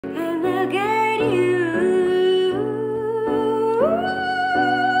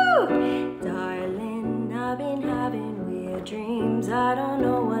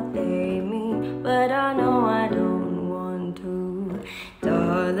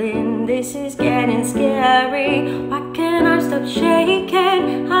trembling, this is getting scary. Why can't I stop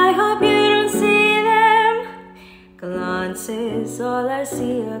shaking? I hope you don't see them glances. All I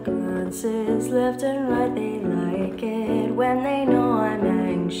see are glances, left and right. They like it when they know I'm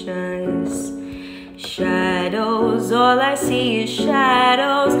anxious. Shadows, all I see is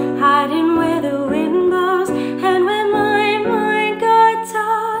shadows, hiding where the wind blows. And when my mind got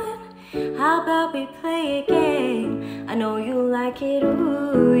tired, how about we play a game? I know you like it,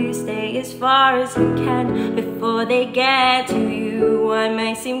 ooh. You stay as far as you can before they get to you. I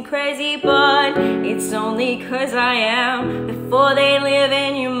may seem crazy, but it's only 'cause I am. Before they live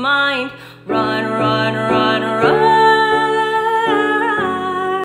in your mind, run, run, run, run.